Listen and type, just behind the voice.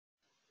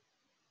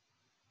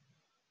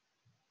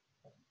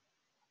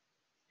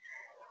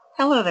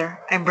Hello there,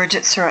 I'm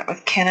Bridget Surratt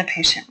with Canna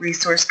Patient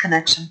Resource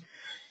Connection.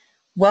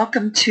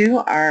 Welcome to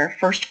our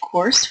first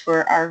course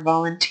for our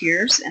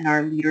volunteers in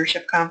our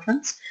leadership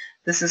conference.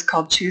 This is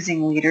called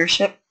Choosing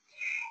Leadership,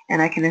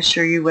 and I can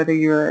assure you whether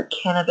you're a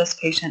cannabis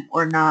patient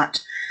or not,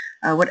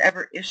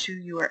 whatever issue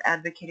you are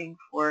advocating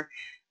for,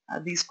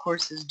 these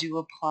courses do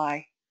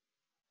apply.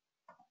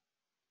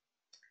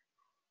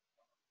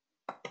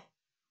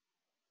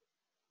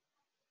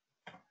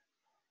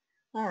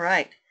 All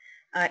right.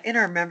 In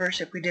our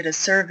membership, we did a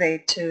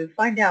survey to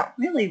find out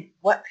really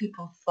what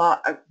people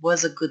thought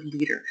was a good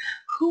leader.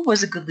 Who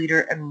was a good leader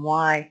and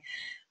why?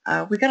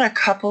 We got a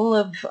couple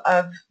of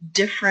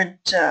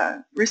different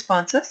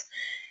responses.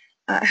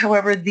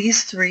 However,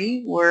 these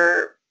three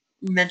were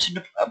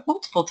mentioned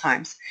multiple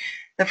times.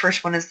 The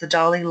first one is the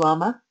Dalai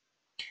Lama.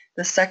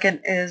 The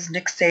second is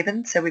Nick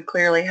Saban, so we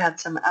clearly had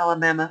some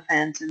Alabama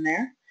fans in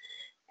there.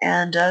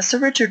 And Sir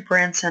Richard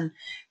Branson,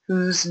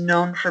 who's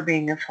known for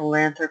being a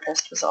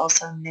philanthropist, was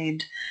also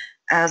named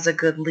as a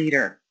good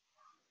leader.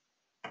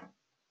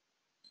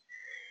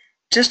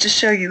 Just to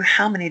show you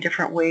how many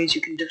different ways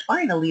you can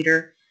define a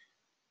leader,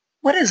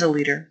 what is a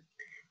leader?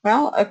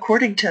 Well,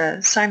 according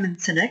to Simon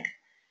Sinek,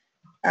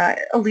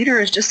 a leader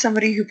is just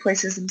somebody who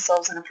places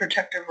themselves in a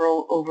protective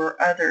role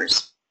over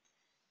others.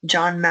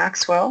 John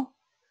Maxwell,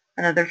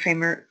 another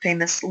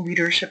famous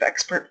leadership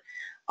expert,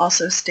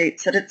 also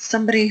states that it's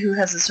somebody who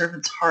has a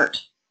servant's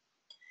heart.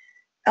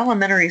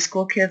 Elementary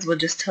school kids will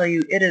just tell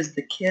you it is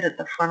the kid at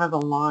the front of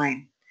the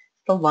line,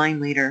 the line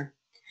leader.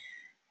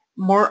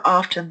 More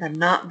often than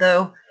not,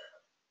 though,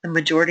 the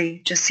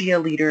majority just see a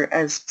leader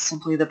as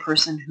simply the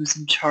person who's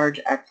in charge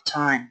at the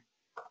time.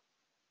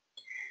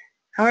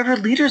 However,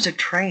 leaders are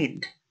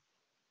trained.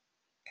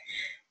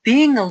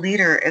 Being a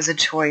leader is a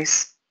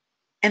choice,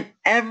 and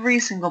every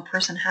single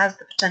person has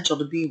the potential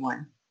to be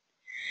one.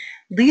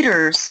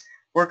 Leaders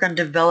work on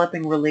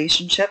developing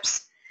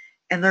relationships,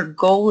 and their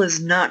goal is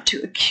not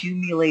to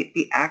accumulate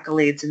the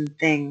accolades and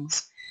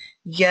things.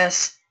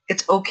 Yes,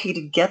 it's okay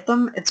to get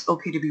them. It's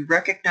okay to be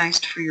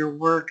recognized for your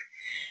work,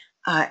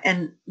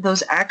 and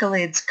those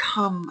accolades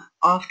come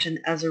often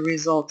as a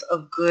result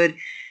of good,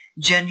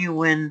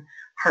 genuine,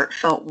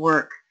 heartfelt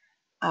work.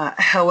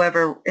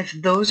 However, if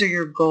those are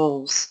your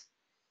goals,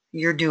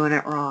 you're doing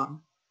it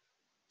wrong.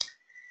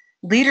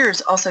 Leaders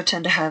also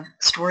tend to have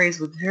stories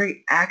with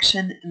very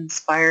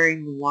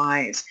action-inspiring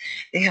whys.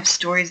 They have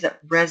stories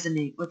that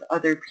resonate with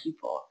other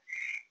people.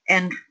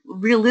 And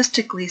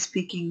realistically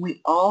speaking, we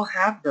all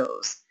have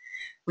those.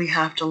 We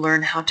have to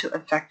learn how to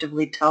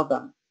effectively tell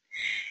them.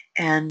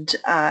 And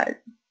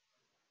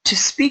to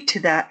speak to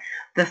that,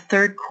 the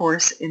third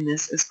course in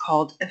this is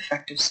called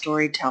Effective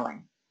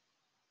Storytelling.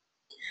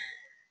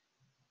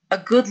 A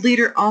good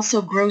leader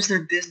also grows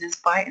their business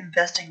by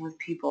investing with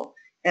people.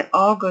 It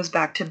all goes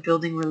back to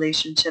building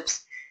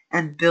relationships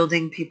and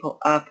building people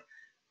up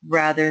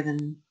rather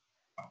than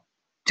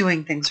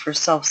doing things for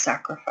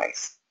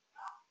self-sacrifice.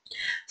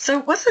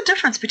 So what's the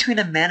difference between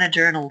a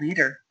manager and a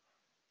leader?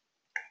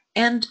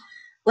 And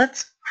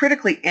let's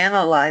critically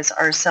analyze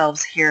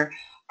ourselves here.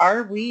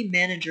 Are we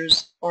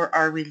managers or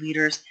are we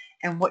leaders?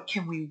 And what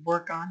can we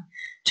work on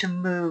to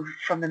move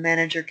from the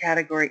manager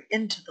category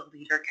into the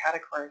leader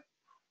category?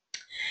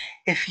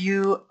 If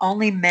you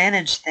only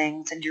manage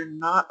things and you're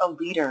not a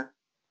leader,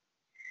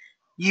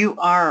 you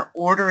are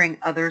ordering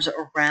others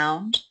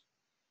around,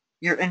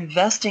 you're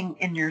investing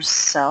in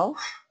yourself,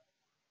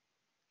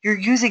 you're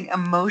using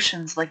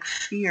emotions like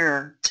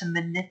fear to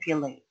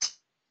manipulate.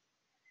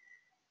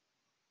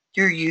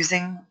 You're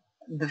using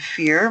the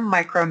fear,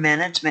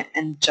 micromanagement,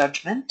 and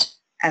judgment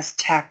as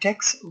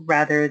tactics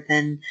rather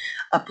than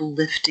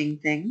uplifting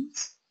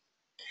things.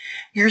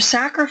 You're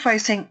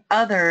sacrificing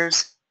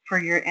others for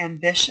your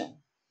ambition.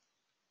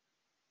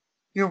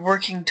 You're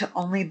working to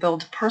only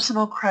build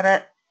personal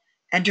credit,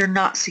 and you're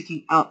not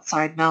seeking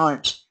outside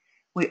knowledge.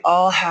 We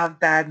all have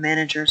bad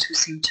managers who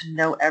seem to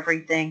know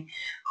everything,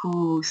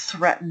 who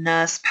threaten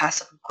us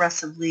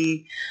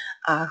passive-aggressively,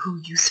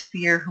 who use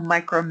fear, who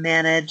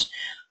micromanage.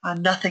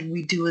 Nothing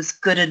we do is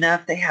good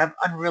enough. They have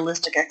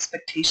unrealistic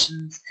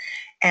expectations,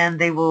 and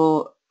they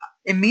will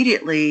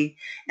immediately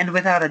and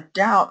without a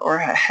doubt or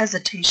a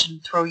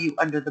hesitation throw you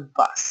under the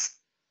bus.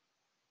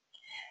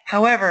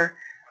 However,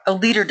 a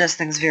leader does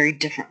things very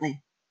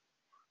differently.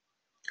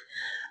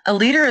 A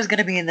leader is going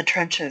to be in the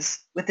trenches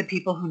with the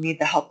people who need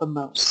the help the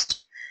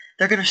most.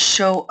 They're going to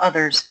show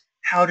others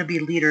how to be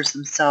leaders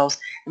themselves,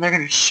 and they're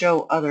going to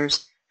show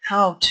others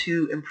how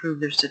to improve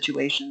their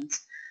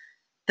situations.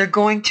 They're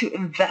going to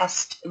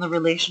invest in the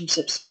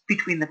relationships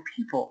between the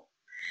people.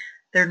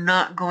 They're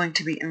not going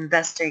to be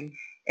investing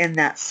in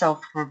that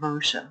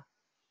self-promotion.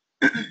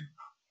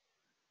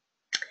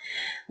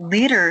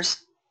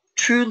 Leaders,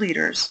 true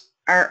leaders,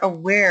 are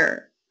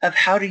aware of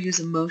how to use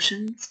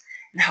emotions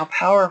and how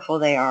powerful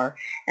they are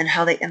and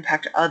how they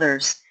impact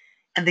others,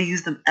 and they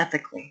use them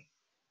ethically.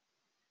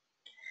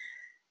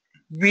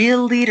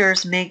 Real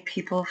leaders make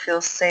people feel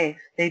safe.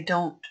 They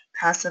don't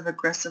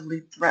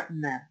passive-aggressively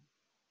threaten them.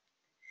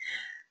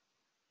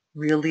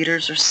 Real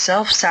leaders are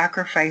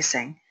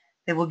self-sacrificing.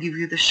 They will give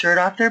you the shirt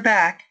off their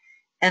back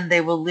and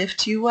they will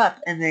lift you up,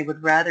 and they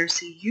would rather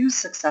see you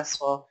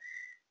successful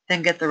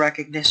than get the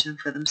recognition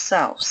for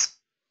themselves.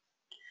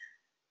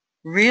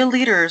 Real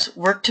leaders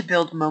work to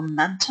build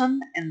momentum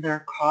in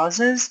their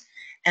causes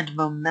and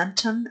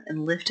momentum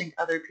in lifting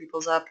other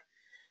people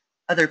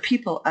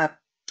up,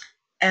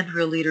 and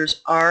real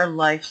leaders are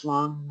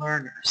lifelong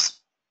learners.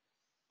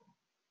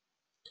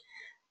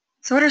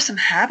 So what are some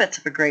habits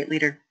of a great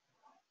leader?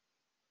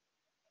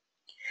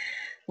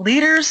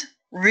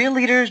 Real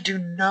leaders do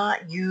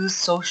not use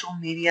social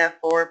media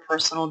for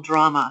personal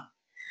drama.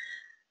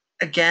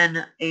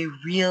 Again, a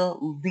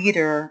real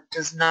leader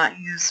does not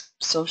use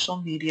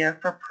social media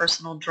for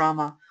personal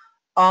drama.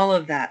 All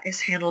of that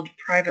is handled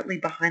privately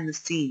behind the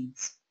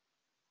scenes.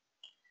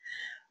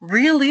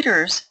 Real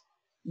leaders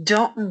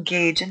don't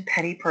engage in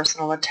petty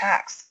personal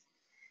attacks,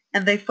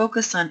 and they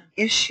focus on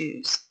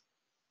issues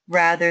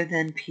rather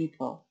than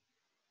people.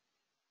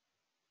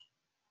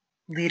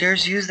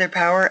 Leaders use their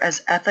power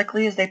as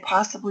ethically as they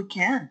possibly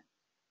can,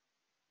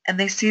 and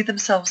they see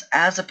themselves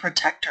as a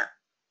protector.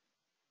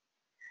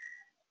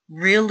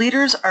 Real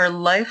leaders are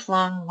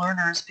lifelong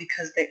learners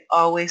because they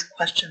always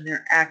question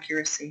their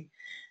accuracy.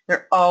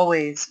 They're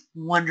always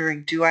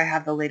wondering, do I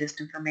have the latest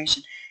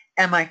information?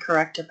 Am I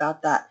correct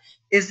about that?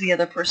 Is the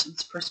other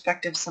person's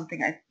perspective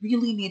something I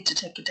really need to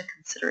take into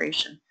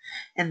consideration?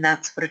 And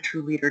that's what a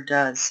true leader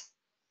does.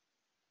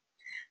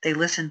 They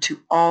listen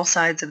to all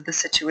sides of the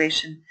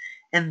situation,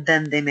 and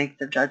then they make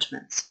their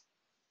judgments.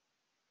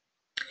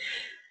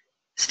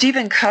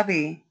 Stephen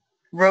Covey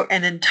wrote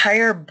an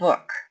entire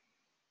book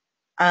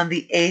on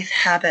the 8th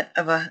habit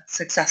of a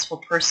successful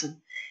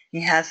person.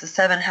 He has the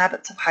 7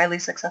 habits of highly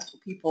successful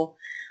people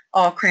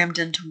all crammed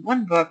into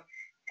one book,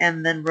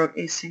 and then wrote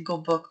a single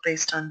book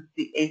based on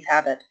the 8th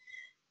habit.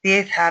 The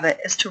 8th habit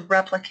is to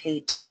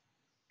replicate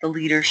the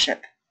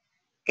leadership.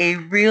 A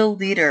real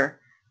leader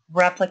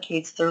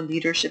replicates their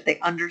leadership. They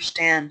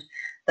understand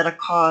that a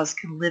cause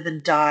can live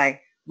and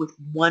die with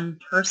one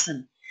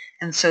person,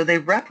 and so they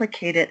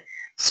replicate it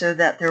so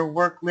that their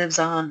work lives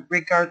on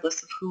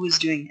regardless of who is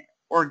doing it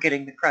or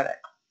getting the credit.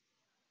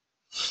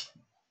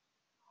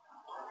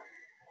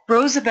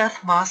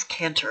 Rosabeth Moss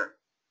Kanter.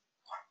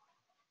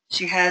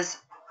 She has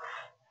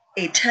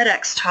a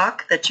TEDx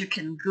talk that you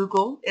can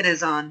Google. It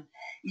is on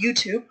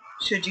YouTube,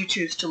 should you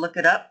choose to look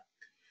it up.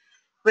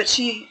 But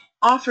she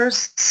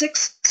offers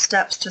 6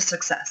 steps to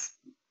success.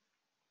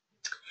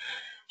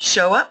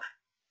 Show up.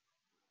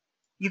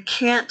 You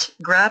can't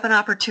grab an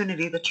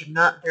opportunity that you're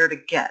not there to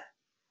get.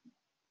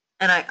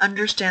 And I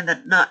understand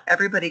that not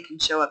everybody can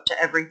show up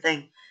to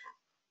everything.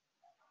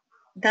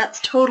 That's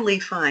totally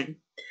fine.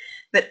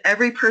 But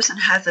every person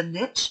has a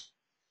niche,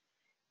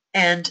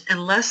 and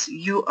unless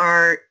you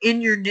are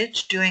in your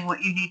niche doing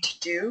what you need to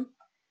do,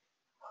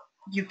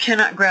 you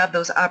cannot grab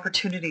those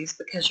opportunities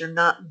because you're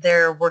not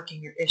there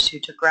working your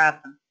issue to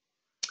grab them.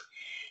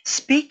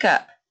 Speak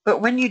up, but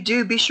when you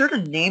do, be sure to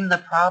name the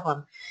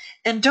problem,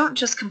 and don't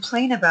just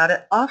complain about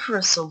it, offer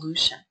a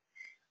solution.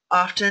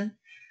 Often,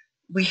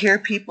 we hear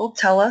people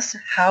tell us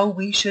how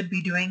we should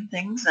be doing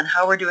things and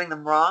how we're doing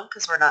them wrong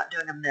because we're not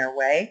doing them their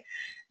way,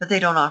 but they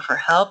don't offer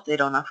help, they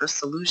don't offer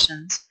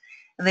solutions,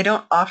 and they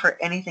don't offer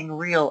anything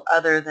real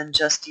other than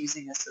just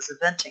using us as a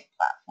venting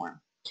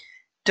platform.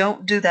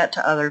 Don't do that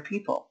to other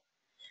people.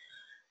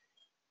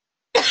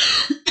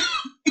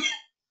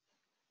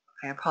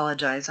 I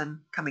apologize,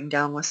 I'm coming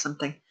down with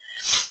something.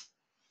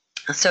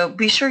 So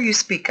be sure you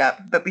speak up,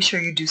 but be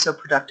sure you do so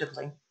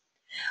productively.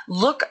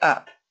 Look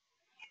up.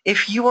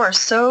 If you are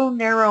so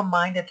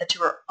narrow-minded that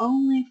you are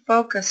only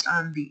focused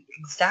on the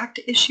exact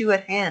issue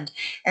at hand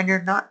and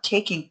you're not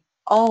taking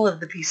all of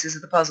the pieces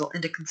of the puzzle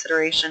into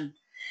consideration,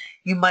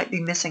 you might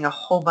be missing a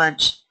whole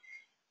bunch,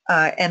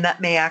 and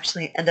that may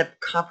actually end up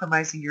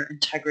compromising your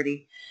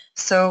integrity.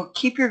 So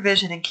keep your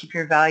vision and keep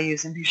your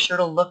values, and be sure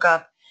to look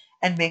up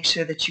and make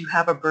sure that you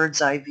have a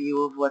bird's eye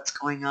view of what's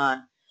going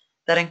on.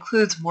 That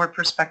includes more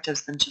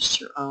perspectives than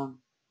just your own.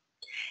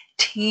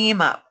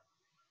 Team up.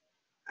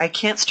 I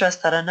can't stress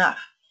that enough.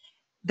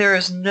 There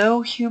is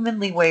no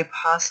humanly way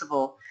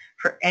possible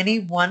for any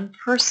one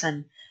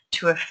person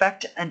to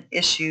affect an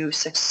issue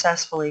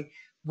successfully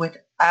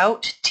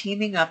without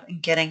teaming up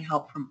and getting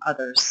help from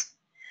others.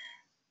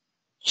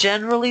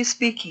 Generally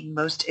speaking,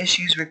 most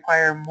issues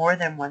require more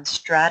than one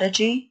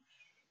strategy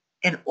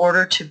in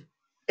order to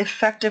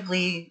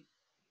effectively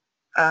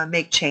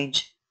make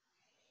change.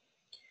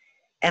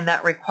 And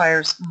that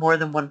requires more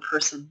than one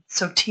person.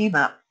 So team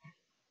up.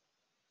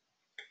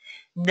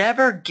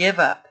 Never give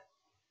up.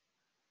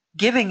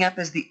 Giving up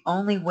is the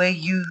only way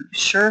you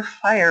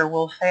surefire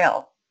will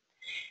fail.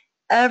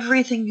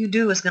 Everything you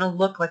do is going to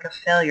look like a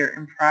failure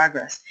in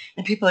progress.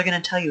 And people are going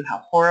to tell you how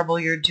horrible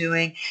you're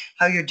doing,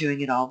 how you're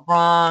doing it all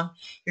wrong.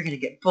 You're going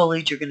to get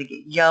bullied. You're going to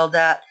get yelled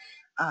at.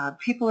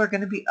 People are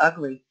going to be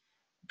ugly.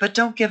 But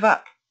don't give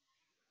up.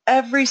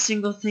 Every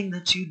single thing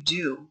that you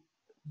do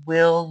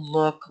will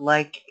look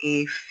like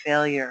a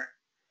failure.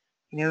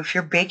 You know, if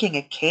you're baking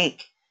a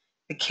cake,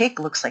 the cake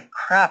looks like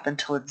crap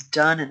until it's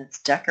done and it's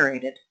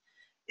decorated.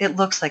 It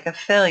looks like a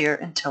failure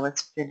until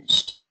it's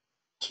finished.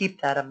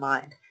 Keep that in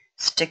mind.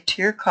 Stick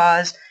to your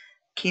cause,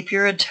 keep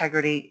your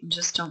integrity, and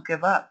just don't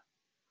give up.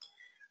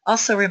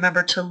 Also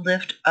remember to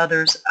lift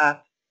others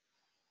up.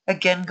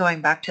 Again, going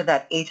back to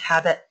that 8th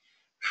habit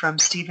from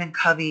Stephen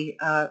Covey,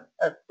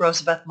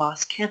 Rosabeth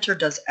Moss Cantor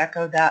does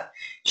echo that.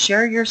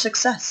 Share your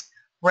success.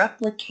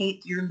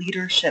 Replicate your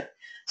leadership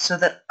so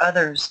that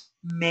others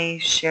may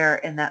share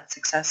in that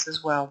success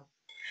as well.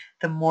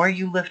 The more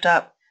you lift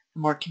up,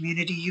 the more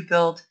community you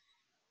build,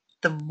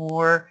 the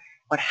more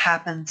what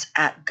happens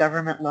at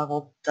government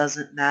level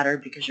doesn't matter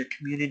because your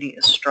community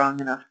is strong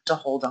enough to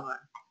hold on.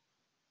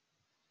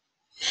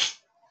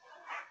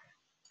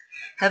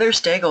 Heather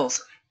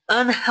Stagels,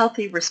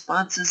 unhealthy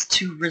responses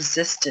to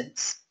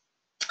resistance.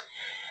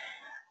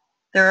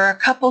 There are a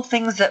couple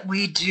things that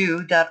we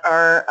do that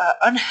are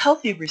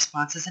unhealthy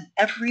responses, and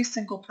every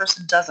single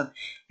person does them.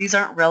 These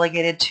aren't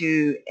relegated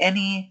to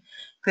any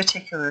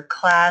particular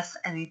class,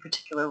 any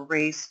particular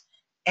race,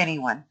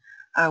 anyone.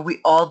 We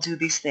all do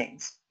these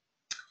things.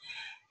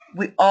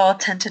 We all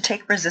tend to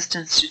take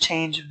resistance to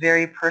change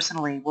very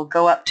personally. We'll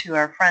go up to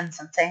our friends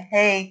and say,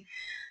 hey,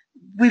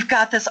 we've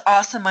got this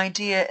awesome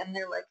idea, and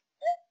they're like,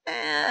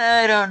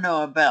 I don't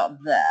know about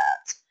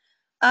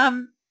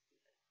that.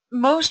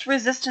 Most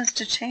resistance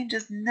to change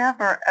is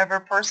never, ever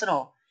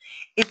personal.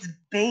 It's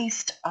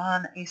based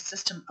on a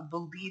system of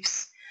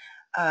beliefs,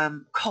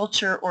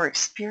 culture, or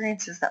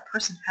experiences that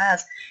person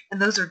has,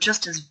 and those are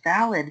just as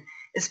valid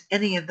as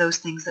any of those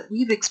things that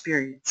we've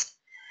experienced.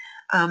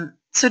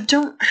 So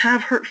don't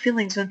have hurt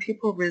feelings when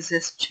people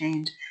resist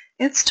change.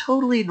 It's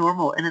totally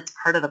normal, and it's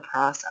part of the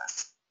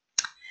process.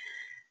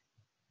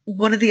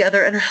 One of the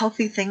other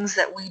unhealthy things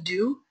that we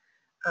do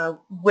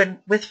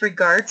with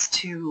regards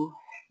to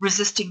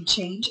resisting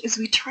change is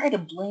we try to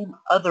blame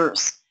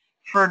others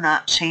for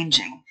not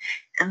changing.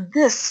 And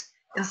this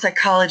in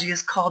psychology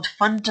is called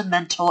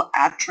fundamental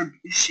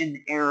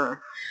attribution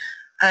error.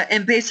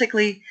 And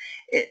basically,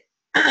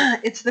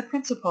 it's the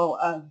principle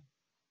of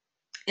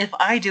if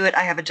I do it,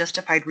 I have a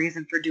justified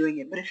reason for doing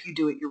it, but if you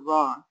do it, you're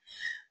wrong.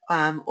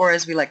 Or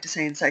as we like to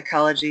say in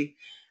psychology,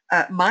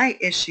 my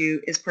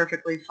issue is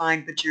perfectly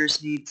fine, but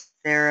yours needs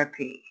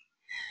therapy.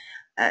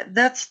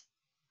 That's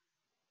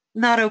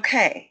not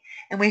okay.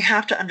 And we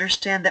have to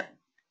understand that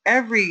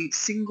every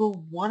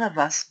single one of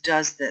us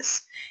does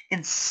this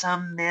in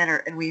some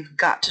manner, and we've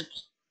got to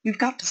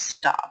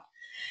stop.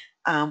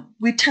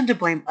 We tend to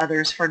blame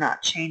others for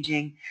not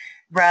changing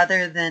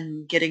rather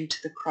than getting to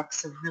the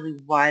crux of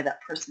really why that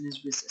person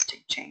is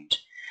resisting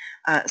change.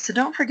 So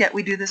don't forget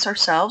we do this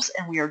ourselves,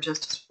 and we are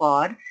just as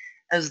flawed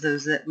as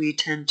those that we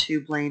tend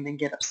to blame and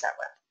get upset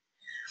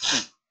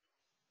with.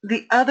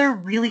 The other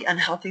really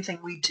unhealthy thing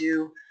we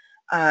do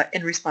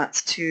in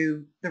response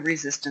to the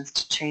resistance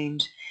to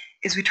change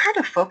is we try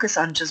to focus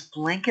on just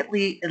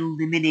blanketly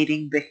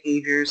eliminating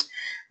behaviors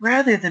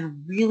rather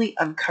than really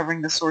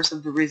uncovering the source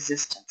of the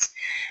resistance.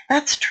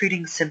 That's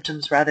treating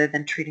symptoms rather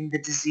than treating the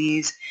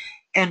disease,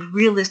 and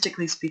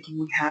realistically speaking,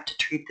 we have to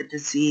treat the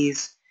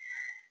disease.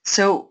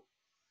 So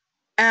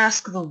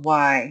ask the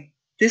why.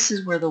 This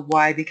is where the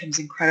why becomes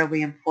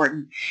incredibly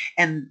important,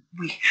 and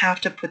we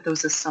have to put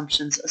those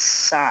assumptions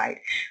aside.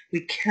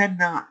 We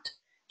cannot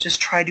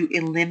just try to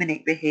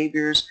eliminate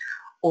behaviors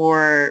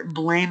or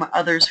blame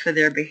others for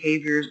their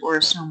behaviors or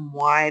assume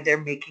why they're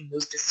making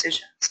those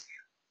decisions.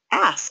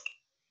 Ask.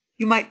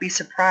 You might be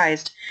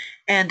surprised.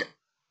 And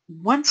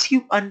once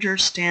you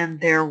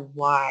understand their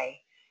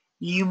why,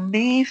 you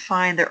may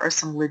find there are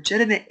some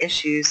legitimate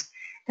issues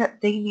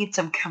that they need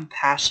some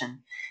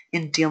compassion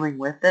in dealing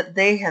with that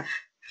they have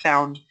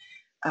found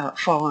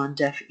fall on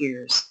deaf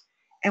ears.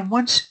 And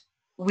once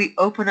we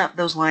open up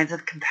those lines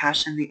of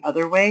compassion the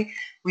other way,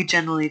 we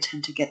generally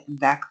tend to get them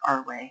back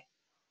our way.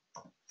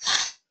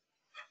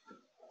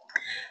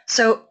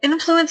 So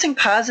influencing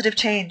positive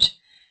change.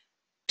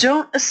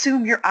 Don't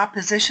assume your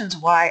opposition's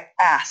why.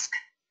 Ask.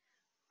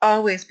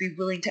 Always be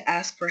willing to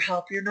ask for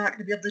help. You're not going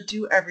to be able to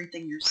do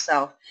everything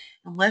yourself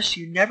unless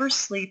you never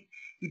sleep,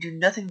 you do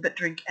nothing but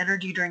drink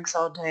energy drinks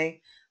all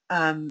day,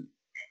 and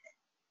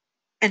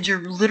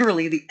you're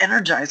literally the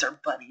Energizer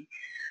Bunny,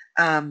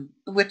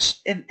 which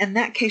in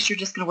that case you're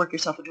just going to work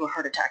yourself into a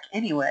heart attack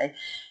anyway.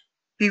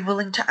 Be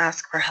willing to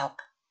ask for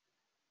help.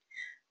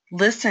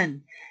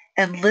 Listen,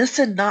 and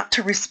listen not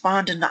to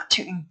respond and not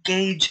to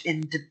engage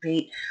in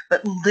debate,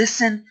 but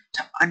listen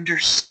to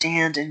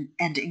understand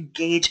and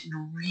engage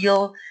in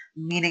real,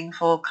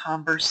 meaningful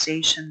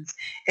conversations.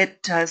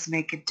 It does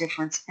make a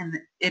difference, and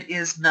it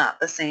is not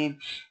the same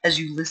as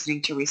you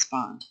listening to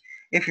respond.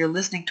 If you're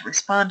listening to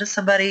respond to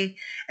somebody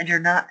and you're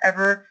not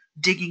ever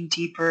digging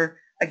deeper,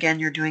 again,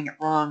 you're doing it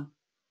wrong.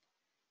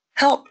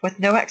 Help with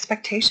no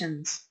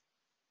expectations.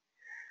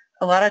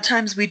 A lot of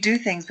times we do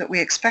things, but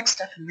we expect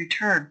stuff in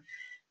return.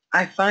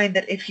 I find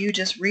that if you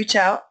just reach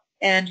out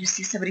and you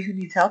see somebody who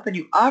needs help and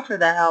you offer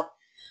that help,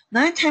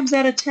 9 times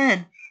out of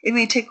 10, it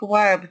may take a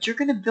while, but you're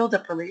going to build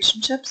up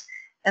relationships,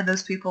 and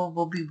those people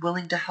will be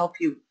willing to help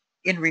you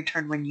in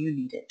return when you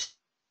need it.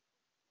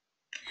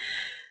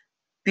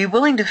 Be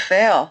willing to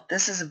fail.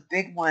 This is a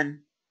big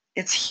one.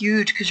 It's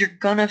huge because you're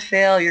going to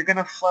fail. You're going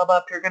to flub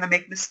up. You're going to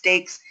make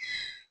mistakes.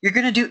 You're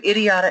going to do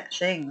idiotic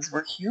things.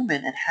 We're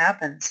human. It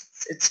happens.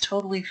 It's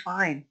totally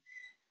fine.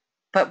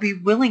 But be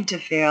willing to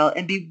fail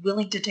and be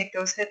willing to take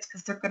those hits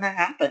because they're going to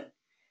happen.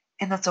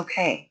 And that's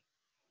okay.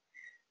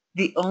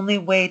 The only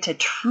way to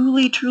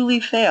truly, truly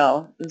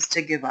fail is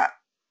to give up.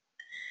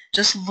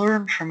 Just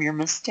learn from your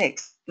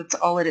mistakes. That's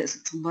all it is.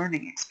 It's a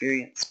learning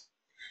experience.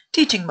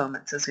 Teaching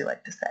moments, as we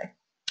like to say.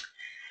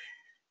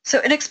 So,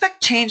 and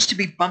expect change to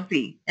be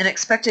bumpy and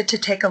expect it to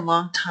take a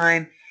long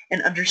time,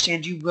 and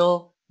understand you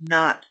will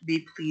not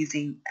be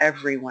pleasing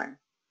everyone.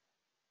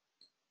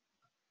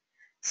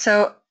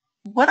 So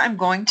what I'm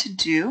going to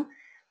do,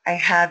 I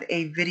have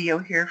a video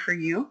here for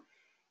you.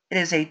 It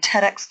is a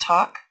TEDx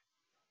talk,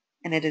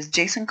 and it is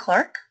Jason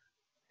Clark.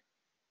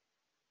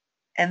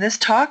 And this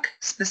talk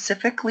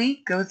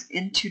specifically goes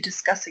into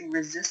discussing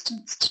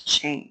resistance to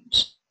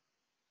change.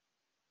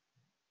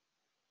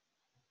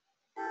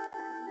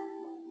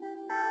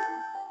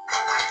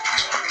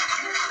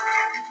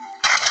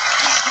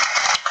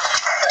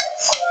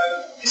 So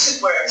this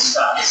is where it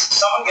starts.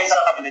 Someone gets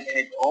up in a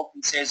TED talk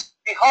and says,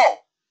 behold,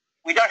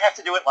 we don't have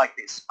to do it like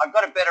this. I've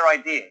got a better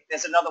idea.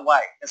 There's another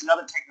way. There's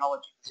another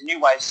technology. There's a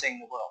new way of seeing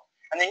the world.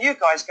 And then you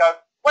guys go,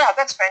 wow,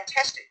 that's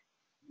fantastic.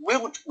 We'll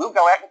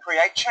go out and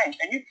create change.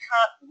 And you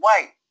can't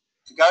wait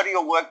to go to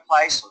your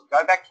workplace or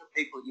go back to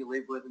the people you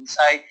live with and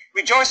say,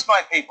 rejoice,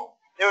 my people.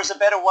 There is a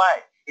better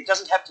way. It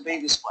doesn't have to be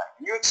this way.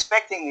 And you're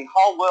expecting the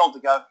whole world to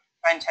go,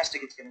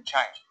 fantastic, it's going to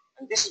change.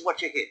 And this is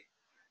what you hit.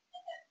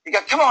 You go,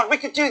 come on, we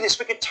could do this.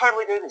 We could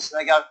totally do this.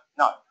 And they go,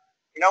 no.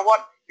 You know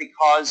what?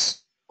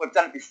 Because we've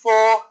done it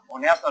before, or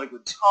now's not a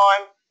good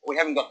time, or we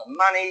haven't got the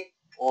money,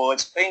 or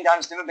it's been done,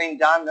 it's never been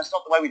done. That's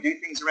not the way we do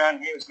things around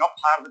here. It's not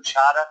part of the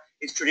charter.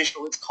 It's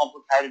traditional. It's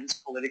complicated. It's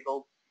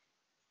political.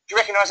 Do you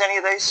recognise any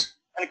of these?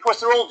 And of course,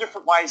 they're all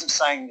different ways of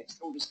saying this.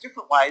 They're all just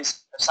different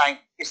ways of saying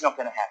it's not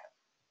going to happen.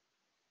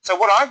 So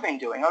what I've been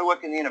doing, I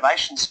work in the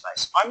innovation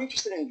space. I'm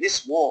interested in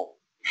this wall.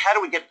 How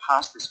do we get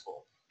past this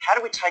wall? How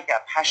do we take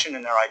our passion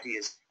and our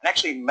ideas and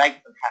actually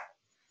make them happen?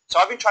 So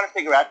I've been trying to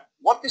figure out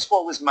what this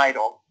wall is made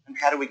of and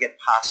how do we get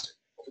past it.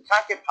 If we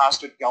can't get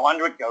past it, go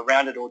under it, go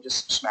around it, or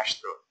just smash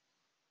through it.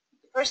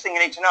 The first thing you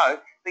need to know,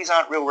 these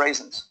aren't real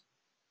reasons.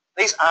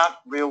 These aren't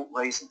real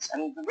reasons.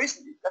 And the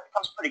reason that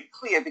becomes pretty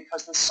clear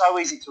because they're so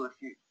easy to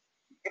refute.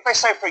 If they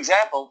say, for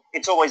example,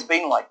 it's always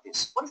been like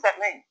this, what does that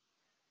mean?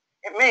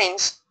 It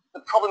means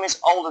the problem is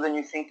older than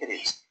you think it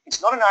is.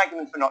 It's not an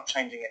argument for not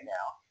changing it now.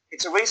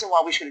 It's a reason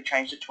why we should have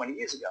changed it 20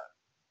 years ago.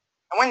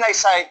 And when they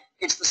say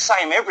it's the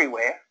same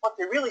everywhere, what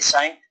they're really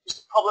saying is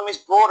the problem is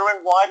broader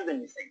and wider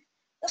than you think.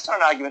 That's not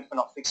an argument for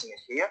not fixing it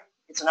here.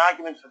 It's an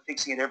argument for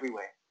fixing it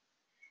everywhere.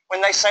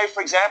 When they say,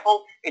 for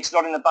example, it's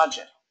not in the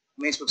budget,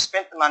 it means we've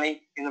spent the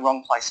money in the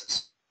wrong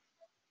places.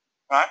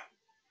 Right?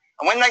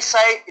 And when they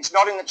say it's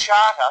not in the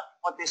charter,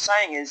 what they're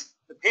saying is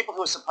the people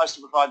who are supposed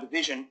to provide the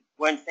vision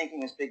weren't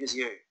thinking as big as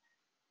you.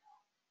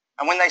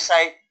 And when they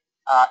say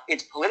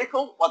it's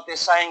political, what they're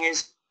saying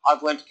is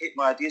I've learned to keep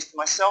my ideas to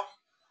myself.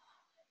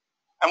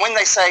 And when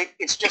they say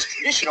it's just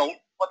traditional,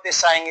 what they're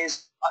saying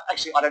is,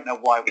 actually, I don't know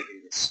why we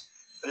do this,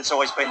 but it's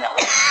always been that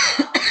way.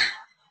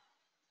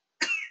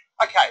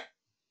 Okay.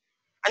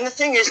 And the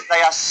thing is,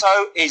 they are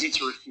so easy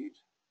to refute.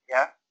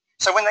 Yeah.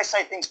 So when they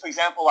say things, for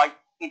example, like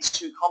it's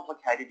too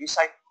complicated, you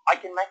say, I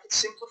can make it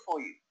simpler for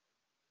you.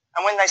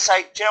 And when they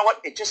say, do you know what,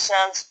 it just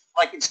sounds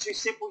like it's too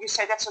simple, you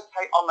say, that's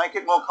okay, I'll make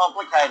it more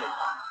complicated.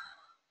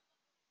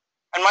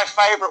 And my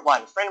favourite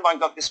one, a friend of mine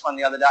got this one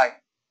the other day.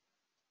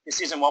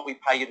 This isn't what we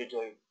pay you to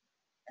do.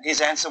 And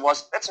his answer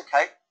was, that's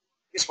okay,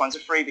 this one's a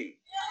freebie.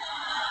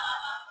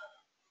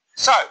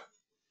 So,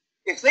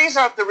 if these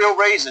aren't the real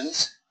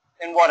reasons,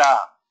 then what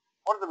are?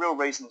 What are the real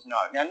reasons? No.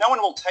 Now, no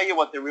one will tell you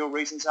what the real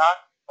reasons are,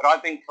 but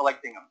I've been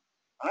collecting them.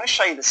 I'm going to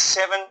show you the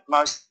 7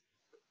 most,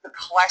 the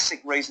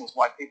classic reasons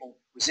why people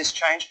resist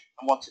change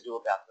and what to do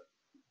about them.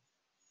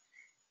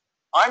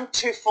 I'm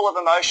too full of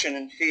emotion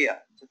and fear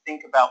to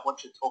think about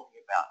what you're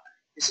talking about.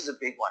 This is a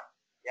big one,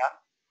 yeah?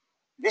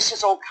 This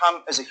has all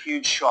come as a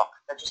huge shock.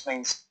 That just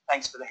means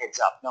thanks for the heads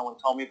up. No one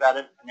told me about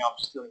it, and now I'm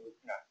just dealing with,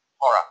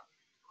 horror.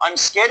 I'm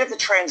scared of the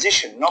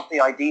transition, not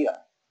the idea.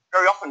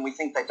 Very often we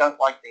think they don't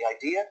like the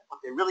idea. What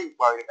they're really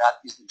worried about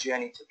is the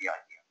journey to the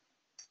idea.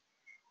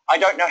 I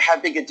don't know how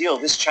big a deal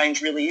this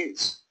change really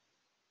is.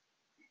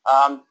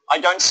 I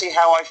don't see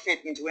how I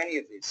fit into any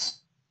of this.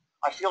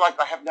 I feel like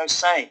I have no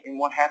say in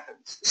what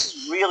happens. This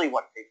is really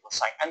what people are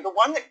saying. And the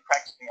one that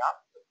cracks me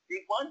up, the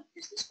big one,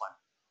 is this one.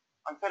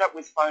 I'm fed up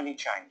with phony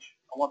change.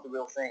 I want the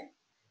real thing.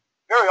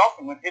 Very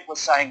often when people are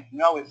saying,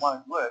 no, it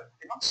won't work,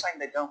 they're not saying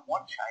they don't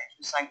want change.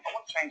 They're saying, I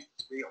want change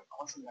that's real. I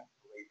want something I can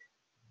believe in.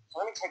 So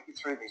let me take you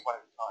through these one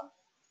at a time.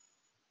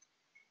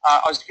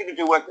 I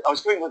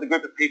was doing with a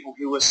group of people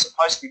who were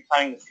supposed to be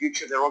planning the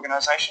future of their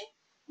organisation.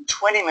 And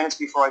 20 minutes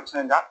before I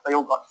turned up, they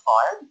all got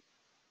fired.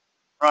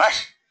 Right?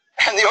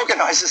 And the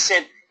organisers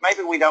said,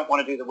 maybe we don't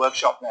want to do the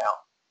workshop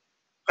now.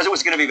 Because it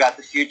was going to be about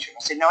the future.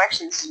 I said, no,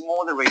 actually, this is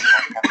more the reason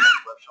why we have to have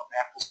the workshop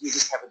now, because we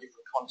just have a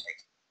different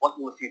context. What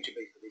will the future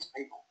be for these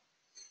people?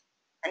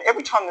 And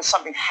every time there's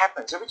something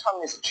happens, every time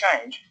there's a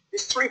change,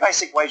 there's 3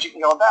 basic ways you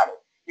can go about it.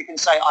 You can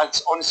say, I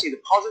want to see the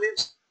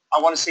positives, I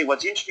want to see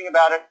what's interesting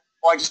about it,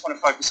 or I just want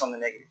to focus on the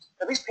negatives.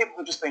 Now, these people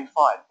who've just been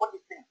fired, what do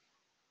you think?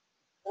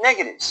 The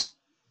negatives.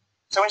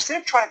 So instead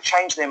of trying to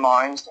change their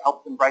minds to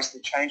help them embrace the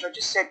change, I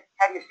just said,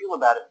 how do you feel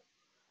about it?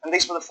 And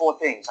these were the 4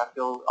 things.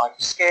 I'm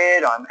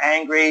scared, I'm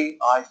angry,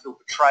 I feel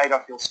betrayed, I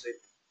feel stupid.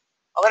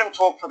 I let them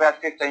talk for about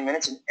 15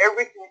 minutes, and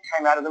everything that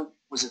came out of them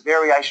was a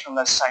variation on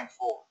those same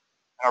 4.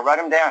 And I wrote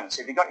them down and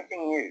said, have you got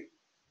anything new?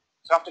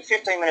 So after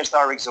 15 minutes, they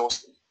were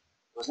exhausted.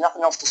 There was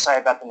nothing else to say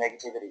about the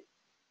negativity.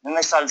 And then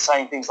they started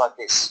saying things like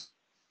this.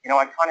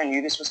 I kind of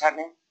knew this was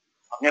happening.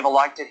 I've never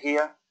liked it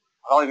here.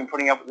 I've only been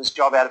putting up with this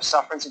job out of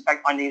sufferance. In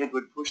fact, I need a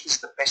good push. This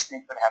is the best thing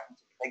that could happen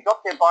to me. They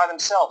got there by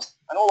themselves,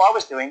 and all I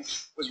was doing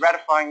was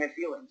ratifying their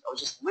feelings. I was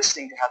just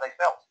listening to how they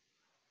felt.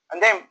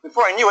 And then,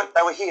 before I knew it,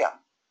 they were here.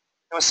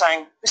 They were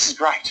saying, this is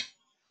great.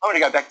 I'm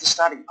going to go back to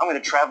study. I'm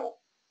going to travel.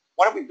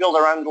 Why don't we build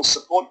our own little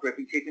support group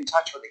and keep in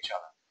touch with each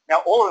other?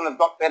 Now, all of them have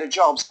got better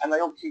jobs, and they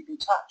all keep in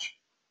touch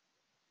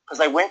because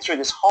they went through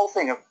this whole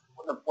thing of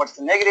what's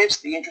the negatives,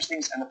 the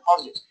interestings, and the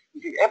positives.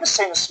 If you've ever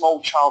seen a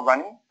small child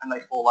running and they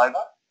fall over,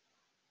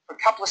 for a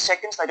couple of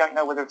seconds, they don't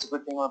know whether it's a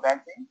good thing or a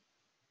bad thing.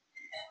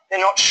 They're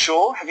not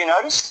sure. Have you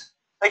noticed?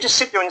 They just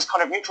sit there in this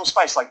kind of neutral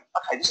space like,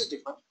 okay, this is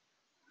different.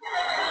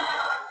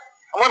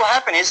 And what will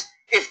happen is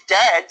if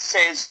dad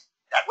says,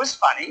 that was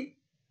funny,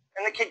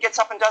 and the kid gets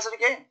up and does it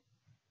again.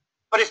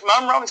 But if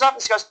mum runs up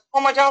and she goes,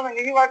 oh, my darling,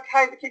 are you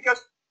okay? The kid goes,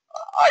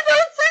 I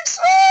don't think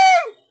so.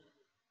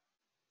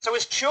 So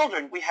as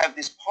children, we have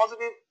this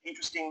positive,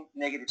 interesting,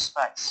 negative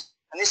space.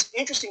 And this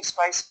interesting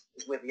space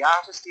is where the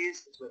artist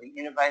is, it's where the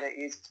innovator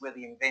is, it's where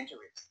the inventor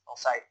is. I'll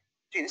say,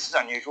 gee, this is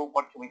unusual.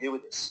 What can we do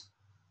with this?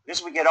 But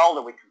as we get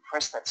older, we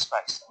compress that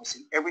space and we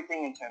see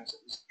everything in terms of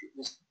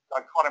this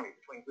dichotomy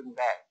between good and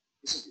bad.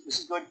 This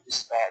is good,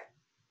 this is bad.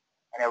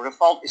 And our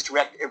default is to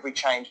react to every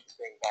change as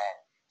being bad.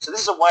 So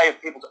this is a way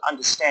of people to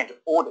understand, to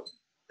audit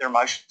their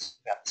emotions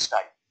about the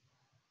state.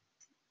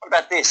 What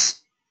about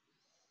this?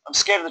 I'm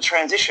scared of the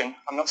transition.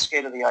 I'm not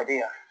scared of the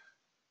idea.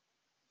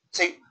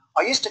 See,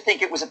 I used to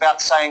think it was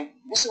about saying,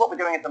 this is what we're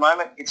doing at the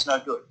moment, it's no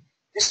good.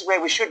 This is where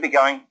we should be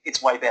going,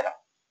 it's way better.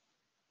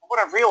 And what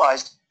I've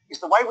realised is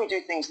the way we do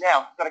things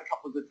now have got a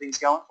couple of good things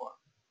going for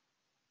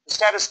it. The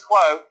status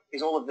quo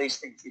is all of these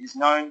things. It is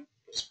known,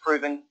 it's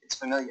proven, it's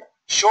familiar.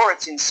 Sure,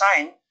 it's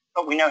insane,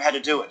 but we know how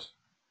to do it.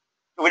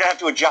 But we don't have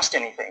to adjust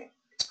anything.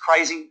 It's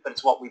crazy, but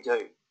it's what we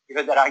do. You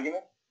heard that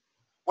argument?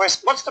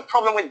 Whereas, what's the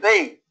problem with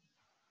B?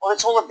 Well,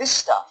 it's all of this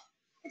stuff.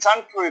 It's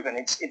unproven,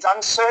 it's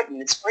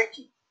uncertain, it's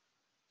freaky.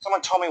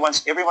 Someone told me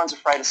once, everyone's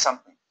afraid of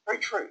something. Very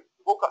true.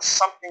 We've all got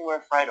something we're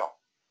afraid of.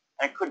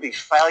 And it could be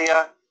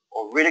failure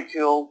or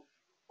ridicule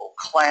or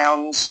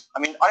clowns.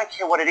 I mean, I don't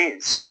care what it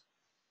is.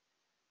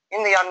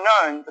 In the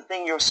unknown, the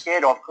thing you're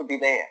scared of could be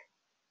there.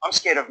 I'm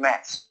scared of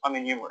maths. I'm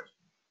enumerate.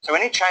 So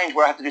any change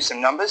where I have to do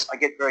some numbers, I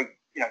get very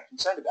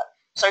concerned about.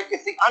 So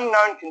if the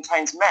unknown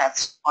contains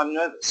maths, I'm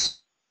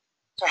nervous.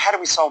 So how do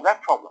we solve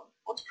that problem?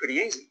 Well, it's pretty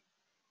easy.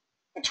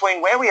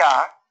 Between where we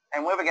are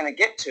and where we're going to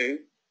get to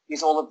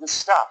is all of this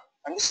stuff.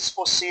 And this is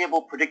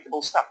foreseeable,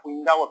 predictable stuff. We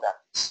know about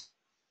this.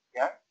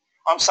 Yeah?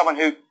 I'm someone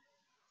who,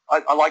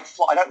 I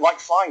don't like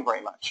flying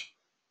very much.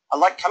 I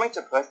like coming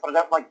to Perth, but I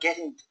don't like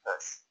getting to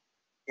Perth.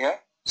 Yeah?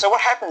 So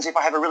what happens if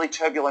I have a really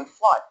turbulent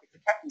flight? If the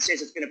captain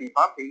says it's going to be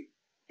bumpy,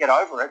 get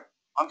over it,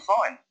 I'm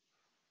fine.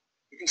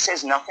 If he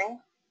says nothing,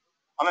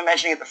 I'm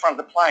imagining at the front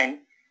of the plane,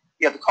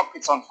 the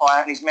cockpit's on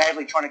fire and he's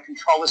madly trying to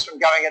control us from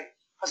going in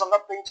because I'm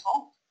not being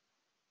told.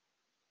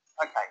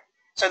 Okay,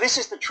 so this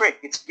is the trick.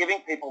 It's giving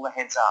people the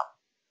heads up.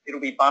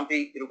 It'll be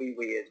bumpy, it'll be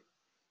weird.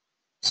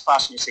 Just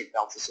fasten your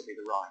seatbelts, this will be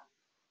the ride.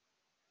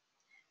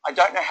 I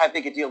don't know how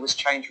big a deal this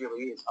change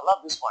really is. I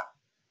love this one.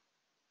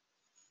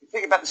 You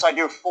think about this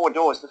idea of 4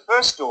 doors. The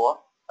first door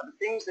are the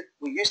things that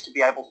we used to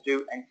be able to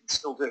do and can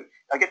still do.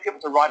 I get people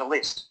to write a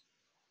list.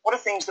 What are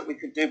things that we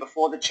could do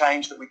before the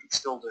change that we could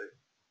still do?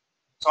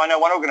 So I know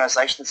one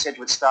organisation that said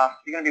to its staff,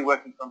 you're going to be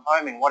working from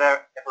home in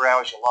whatever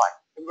hours you like.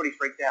 Everybody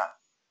freaked out.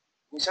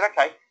 And we said,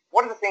 okay,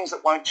 what are the things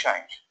that won't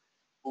change?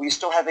 Will you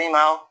still have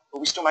email? Will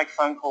we still make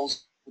phone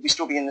calls? Will we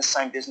still be in the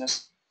same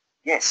business?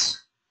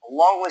 Yes. A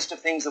long list of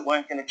things that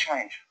weren't going to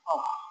change.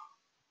 Oh,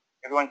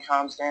 everyone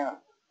calms down.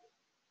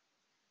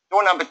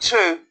 Door number 2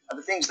 are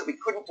the things that we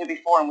couldn't do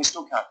before and we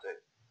still can't do.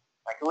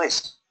 Make a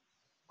list.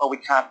 Well, we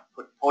can't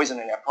put poison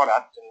in our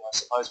product, and I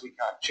suppose we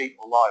can't cheat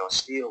or lie or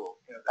steal or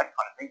that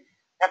kind of thing.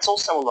 That's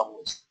also a long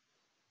list.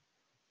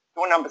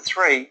 Door number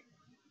 3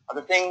 are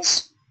the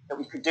things that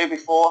we could do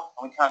before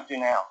and we can't do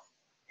now.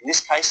 In this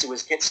case, it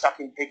was get stuck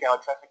in peak hour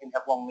traffic and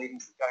have long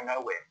meetings that go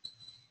nowhere.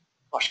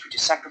 Gosh, could you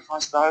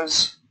sacrifice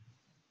those?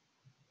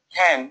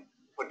 Can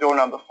for door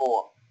number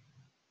 4.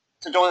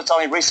 It's a door that's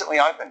only recently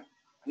opened.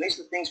 And these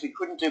are the things we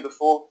couldn't do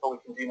before, but we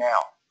can do now.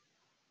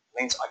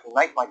 It means I can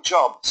make my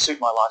job suit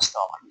my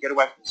lifestyle. I can get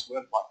away from this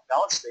work-life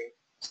balance thing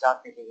and start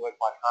thinking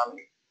work-life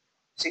harmony.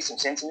 See some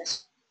sense in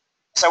this?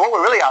 So what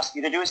we're really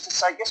asking you to do is to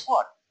say, guess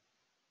what?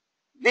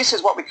 This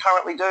is what we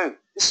currently do.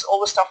 This is all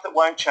the stuff that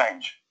won't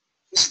change.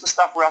 This is the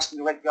stuff we're asking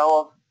you to let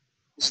go of.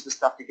 This is the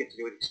stuff you get to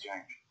do in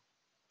exchange.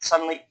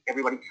 Suddenly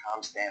everybody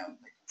calms down.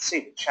 They can see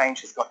the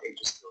change has got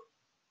edges to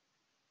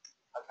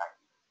it. Okay.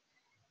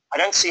 I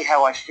don't see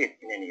how I fit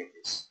in any of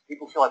this.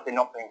 People feel like they're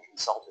not being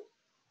consulted.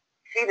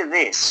 Key to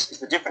this is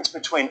the difference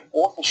between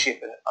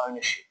authorship and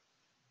ownership.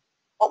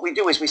 What we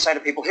do is we say to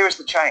people, here is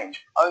the change,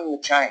 own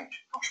the change.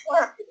 Gosh, why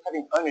aren't people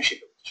having ownership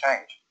of the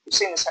change? We've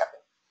seen this happen.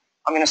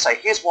 I'm going to say,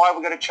 here's why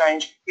we're going to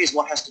change, here's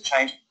what has to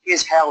change,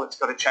 here's how it's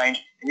got to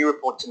change, and you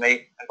report to me,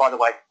 and by the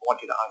way, I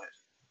want you to own it.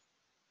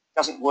 It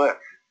doesn't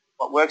work.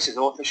 What works is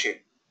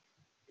authorship.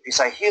 If you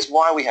say, here's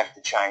why we have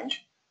to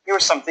change, here are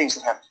some things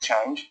that have to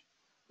change,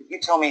 if you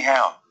tell me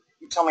how,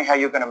 you tell me how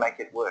you're going to make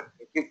it work.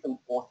 You give them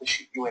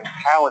authorship. You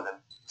empower them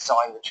to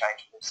design the change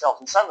for themselves.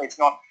 And suddenly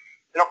they're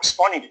not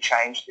responding to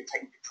change, they're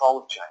taking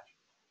control of change.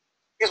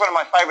 Here's one of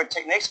my favourite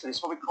techniques for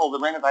this, what we call the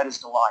renovator's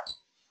delight.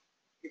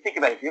 You think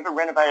about it, have you ever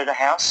renovated a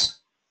house?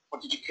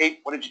 What did you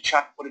keep? What did you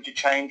chuck? What did you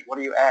change? What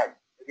do you add?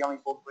 They're the only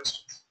 4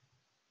 questions.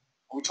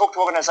 And we talk to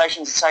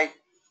organisations and say,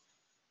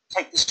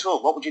 take this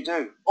tool, what would you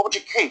do? What would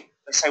you keep?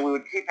 They say we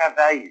would keep our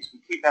values,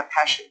 we keep our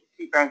passion,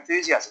 we keep our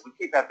enthusiasm,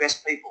 we keep our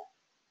best people.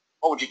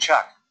 What would you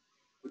chuck?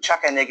 We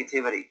chuck our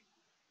negativity,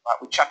 right?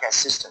 We chuck our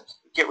systems,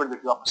 we get rid of the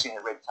bureaucracy and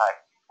the red tape.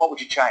 What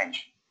would you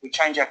change? We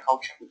change our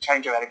culture, we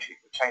change our attitude,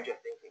 we change our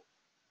thinking.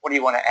 What do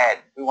you want to add?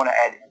 We want to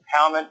add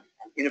empowerment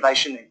and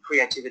innovation and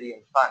creativity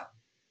and fun.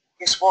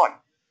 Guess what?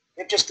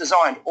 They've just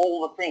designed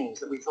all the things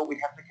that we thought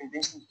we'd have to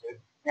convince them to do.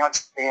 Now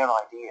it's their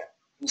idea.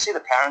 Can you see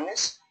the power in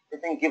this?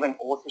 They've been given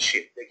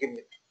authorship. They're given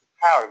the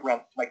power around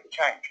to make the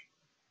change.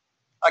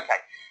 Okay.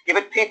 Yeah,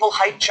 but people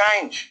hate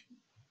change,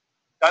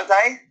 don't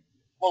they?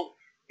 Well,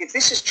 if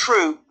this is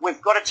true,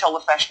 we've got to tell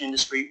the fashion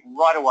industry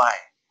right away,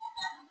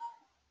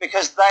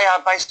 because they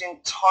are based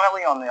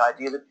entirely on the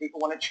idea that people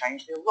want to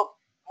change their look.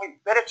 We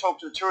better talk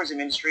to the tourism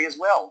industry as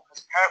well,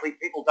 because apparently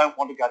people don't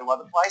want to go to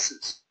other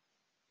places.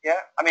 Yeah,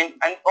 I mean,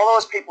 and all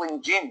those people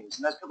in gyms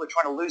and those people who are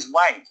trying to lose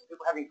weight, and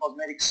people having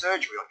cosmetic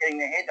surgery or getting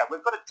their hair done,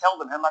 we've got to tell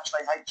them how much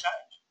they hate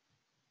change.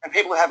 And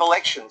people who have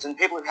elections and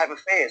people who have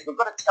affairs, we've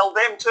got to tell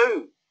them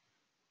too.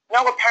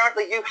 No,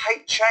 apparently you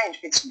hate change.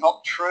 It's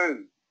not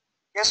true.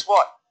 Guess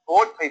what?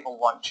 Bored people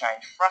want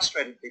change.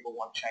 Frustrated people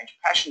want change.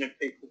 Passionate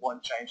people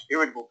want change.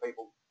 Irritable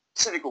people.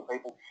 Cynical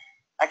people.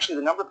 Actually,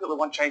 the number of people who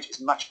want change is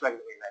much greater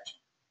than we imagine.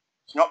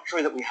 It's not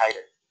true that we hate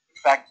it.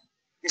 In fact,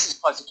 this is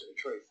closer to the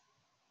truth.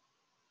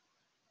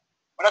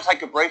 When I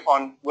take a brief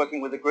on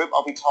working with a group,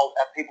 I'll be told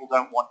our people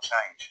don't want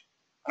change.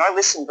 And I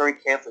listen very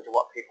carefully to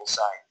what people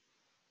say.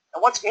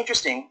 And what's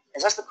interesting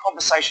is as the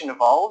conversation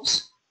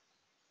evolves,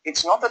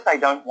 it's not that they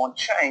don't want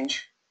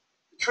change.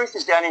 The truth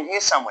is down in here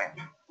somewhere.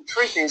 The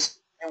truth is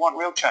they want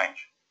real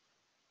change.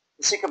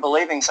 They're sick of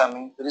believing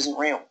something that isn't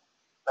real.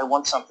 They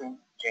want something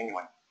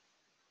genuine.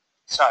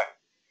 So,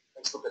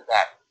 let's look at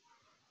that.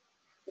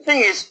 The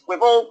thing is,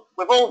 we've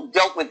all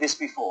dealt with this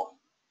before.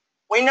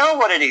 We know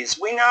what it is.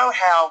 We know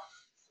how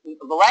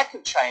the lack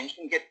of change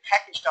can get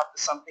packaged up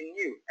as something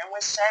new, and we're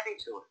savvy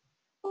to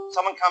it.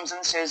 Someone comes in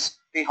and says,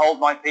 behold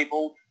my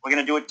people, we're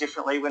going to do it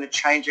differently, we're going to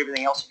change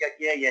everything else. You go,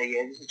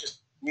 yeah, this is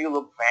just new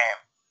look fam.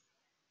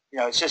 You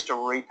know, it's just a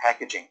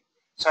repackaging.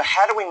 So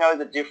how do we know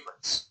the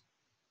difference?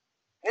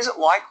 Is it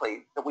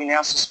likely that we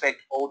now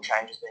suspect all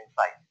change as being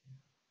fake?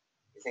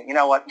 You think, you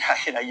know what,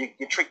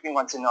 you tricked me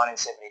once in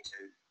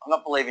 1972. I'm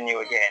not believing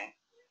you again.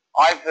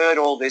 I've heard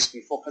all this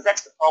before, because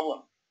that's the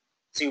problem.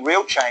 See,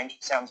 real change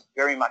sounds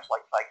very much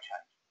like fake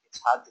change.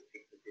 It's hard to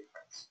pick the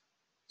difference.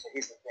 So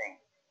here's the thing.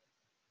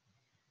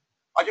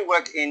 I do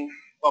work in,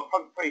 well,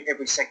 probably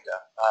every sector,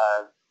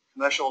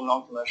 commercial,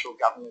 non-commercial,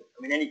 government,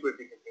 I mean, any group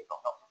you can think of,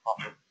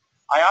 not-for-profit.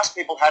 I ask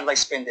people, how do they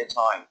spend their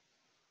time?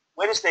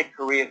 Where does their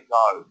career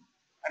go?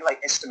 How do they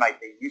estimate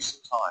their use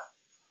of time?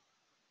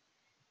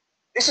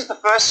 This is the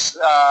first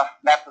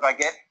map that I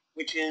get,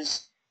 which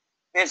is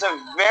there's a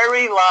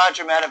very large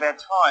amount of our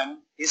time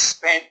is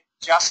spent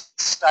just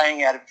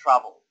staying out of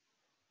trouble.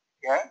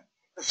 Yeah?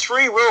 The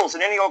 3 rules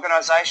in any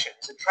organisation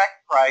is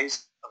attract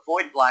praise,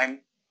 avoid blame,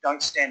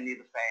 don't stand near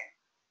the fan.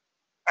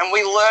 And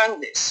we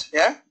learn this,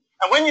 yeah?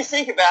 And when you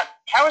think about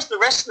how is the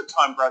rest of the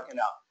time broken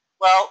up,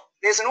 well,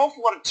 there's an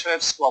awful lot of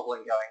turf squabbling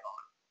going on.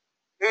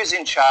 Who's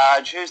in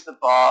charge? Who's the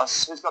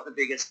boss? Who's got the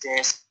biggest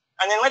desk?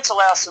 And then let's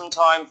allow some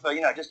time for,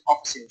 just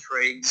office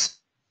intrigues.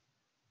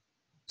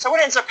 So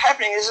what ends up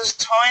happening is this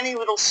tiny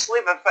little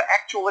sliver for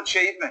actual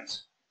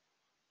achievement.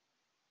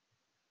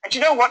 And you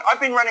know what? I've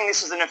been running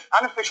this as an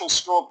unofficial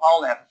straw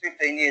poll now for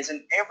 15 years,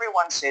 and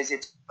everyone says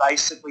it's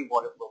basically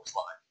what it looks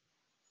like.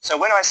 So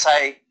when I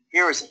say,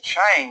 here is a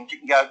change, you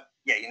can go,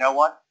 yeah, you know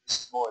what?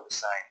 This is more of the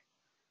same.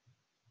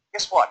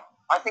 Guess what?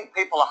 I think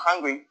people are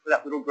hungry for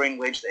that little green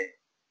wedge there.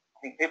 I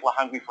think people are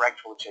hungry for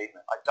actual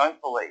achievement. I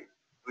don't believe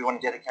we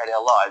want to dedicate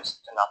our lives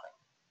to nothing.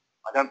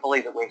 I don't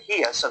believe that we're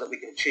here so that we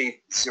can achieve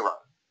 0.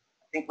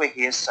 I think we're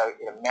here so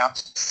it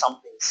amounts to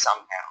something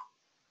somehow.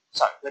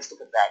 So let's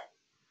look at that.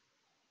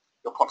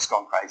 Your clock's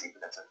gone crazy,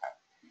 but that's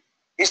okay.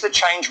 Is the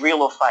change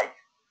real or fake?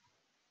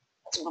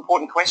 That's an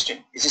important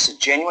question. Is this a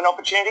genuine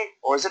opportunity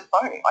or is it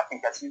phony? I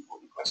think that's an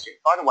important question.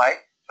 By the way,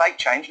 fake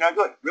change, no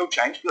good. Real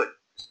change, good.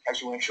 Just in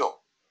case you weren't sure.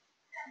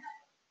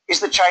 Is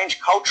the change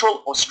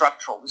cultural or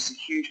structural? This is a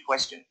huge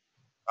question,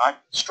 right?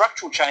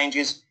 Structural change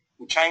is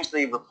we change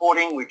the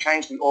reporting, we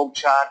change the org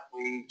chart,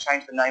 we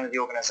change the name of the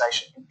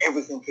organisation, and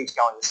everything keeps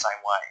going the same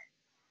way.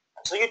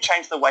 Until you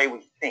change the way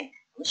we think,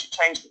 unless you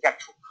change the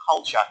actual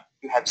culture,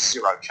 you have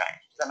zero change.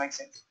 Does that make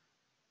sense?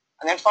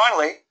 And then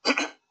finally,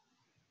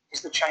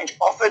 is the change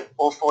offered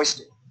or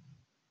foisted?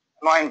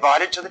 Am I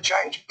invited to the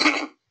change?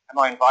 Am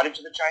I invited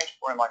to the change,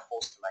 or am I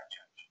forced to make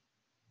change?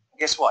 And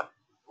guess what?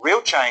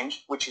 Real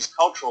change, which is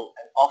cultural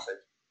and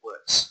offered,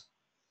 works.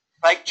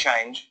 Fake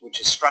change,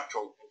 which is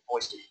structural and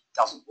foisted,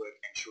 doesn't work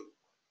and shouldn't work.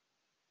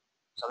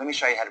 So let me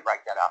show you how to break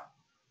that up.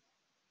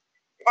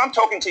 If I'm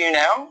talking to you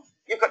now,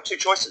 you've got two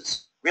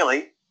choices.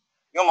 Really,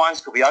 your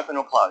minds could be open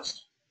or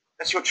closed.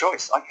 That's your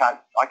choice. I can't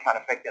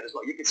affect that as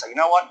well. You could say, you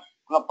know what,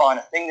 I'm not buying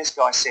a thing this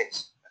guy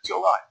says. That's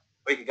your right.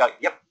 Or you could go,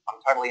 yep, I'm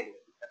totally into it.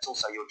 That's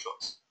also your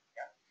choice.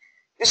 Yeah?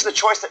 This is the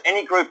choice that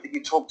any group that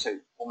you talk to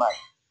will make.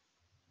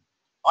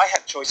 I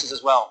have choices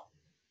as well.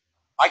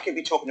 I could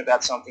be talking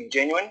about something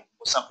genuine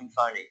or something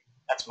phony.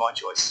 That's my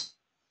choice.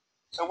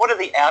 So what are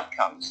the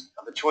outcomes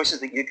of the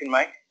choices that you can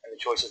make and the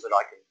choices that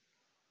I can?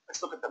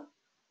 Let's look at them.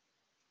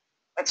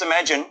 Let's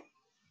imagine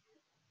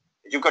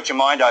that you've got your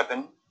mind open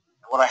and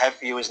what I have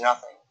for you is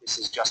nothing. This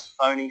is just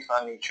phony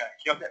change.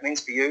 You know what that means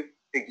for you?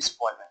 Big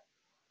disappointment.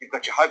 You've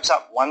got your hopes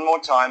up one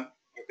more time.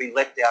 You've been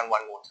let down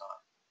one more time.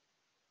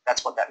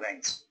 That's what that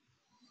means.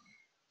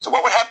 So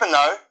what would happen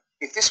though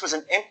if this was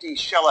an empty,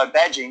 shallow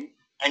badging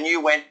and you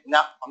went,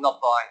 no, I'm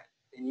not buying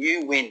it? Then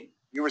you win.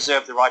 You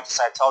reserve the right to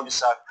say, I told you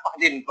so. I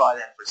didn't buy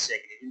that for a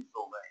second. It didn't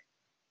fool me.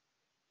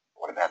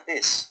 What about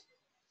this?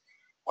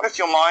 What if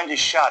your mind is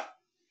shut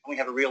and we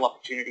have a real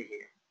opportunity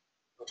here?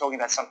 We're talking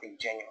about something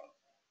genuine.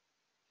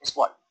 Guess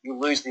what? You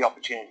lose the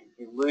opportunity.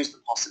 You lose the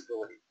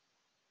possibility.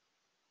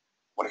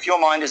 What if your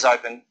mind is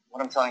open?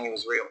 What I'm telling you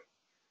is real.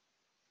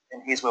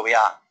 And here's where we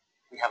are.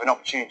 We have an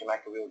opportunity to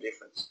make a real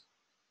difference.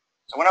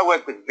 So when I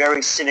work with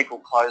very cynical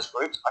closed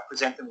groups, I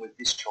present them with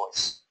this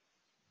choice.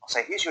 I'll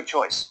say, here's your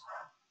choice.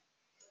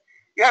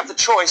 You have the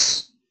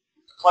choice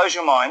to close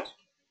your mind,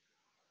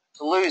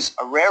 to lose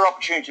a rare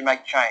opportunity to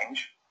make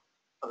change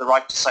for the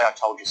right to say, I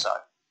told you so.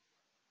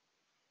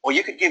 Or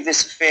you could give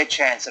this a fair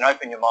chance and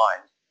open your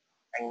mind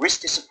and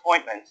risk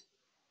disappointment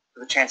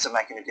for the chance of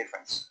making a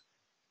difference.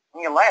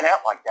 When you lay it out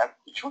like that,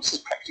 the choice is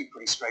practically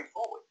pretty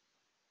straightforward.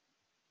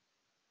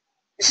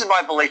 This is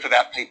my belief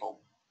about people.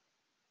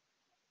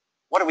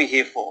 What are we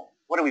here for?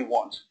 What do we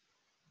want?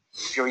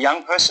 If you're a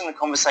young person, the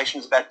conversation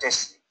is about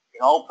destiny. If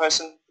you're an old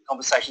person, the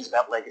conversation is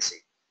about legacy.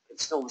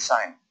 It's still the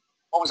same.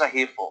 What was I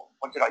here for?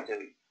 What did I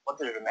do? What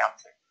did it amount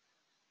to?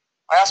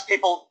 I ask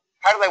people,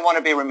 how do they want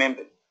to be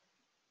remembered?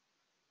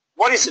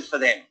 What is it for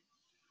them?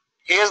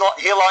 Here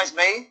lies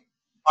me.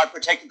 I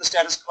protected the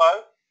status quo.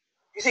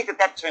 Do you think that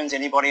that turns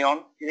anybody on?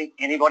 Do you think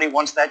anybody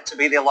wants that to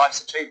be their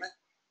life's achievement?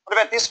 What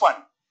about this one?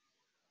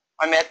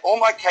 I met all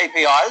my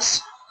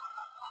KPIs.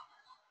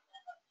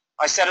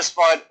 I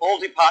satisfied all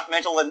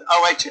departmental and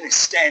OH&S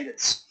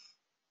standards.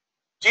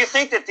 Do you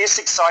think that this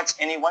excites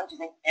anyone? Do you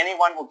think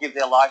anyone will give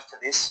their life to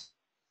this?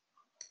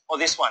 Or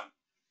this one?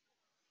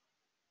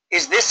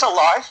 Is this a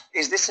life?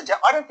 Is this a...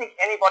 I don't think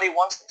anybody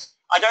wants this.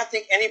 I don't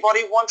think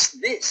anybody wants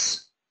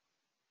this.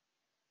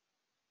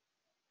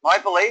 My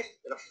belief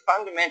that a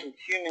fundamental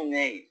human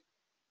need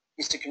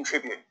is to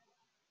contribute,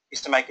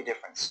 is to make a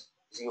difference.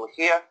 Because you were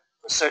here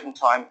for a certain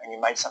time and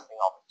you made something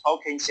of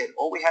it. Tolkien said,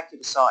 all we have to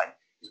decide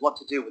is what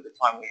to do with the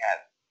time we have.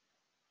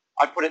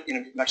 I put it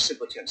in much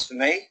simpler terms. For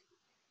me,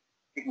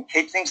 you can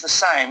keep things the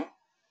same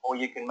or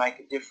you can make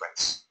a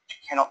difference. But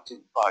you cannot do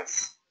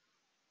both.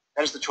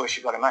 That is the choice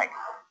you've got to make.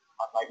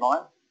 I've made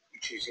mine. You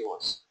choose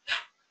yours.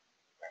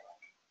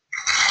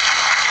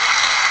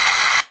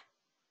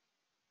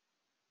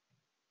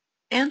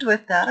 And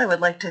with that, I would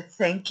like to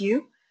thank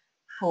you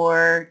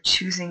for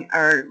choosing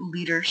our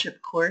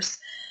leadership course,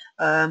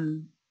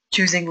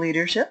 Choosing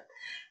Leadership,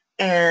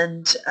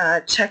 and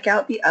check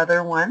out the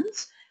other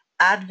ones.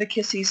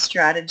 Advocacy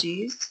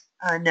Strategies,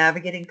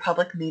 Navigating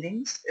Public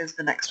Meetings is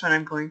the next one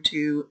I'm going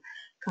to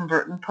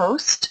convert and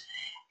post.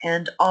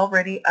 And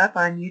already up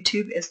on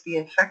YouTube is the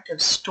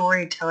Effective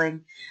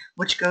Storytelling,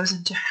 which goes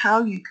into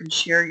how you can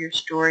share your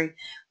story,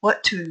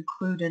 what to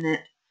include in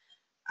it,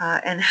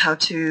 and how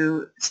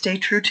to stay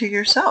true to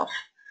yourself,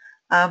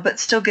 but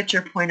still get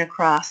your point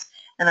across.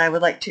 And I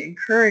would like to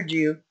encourage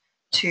you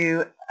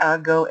to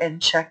go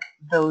and check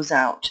those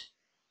out.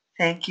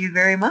 Thank you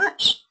very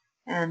much,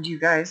 and you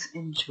guys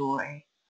enjoy.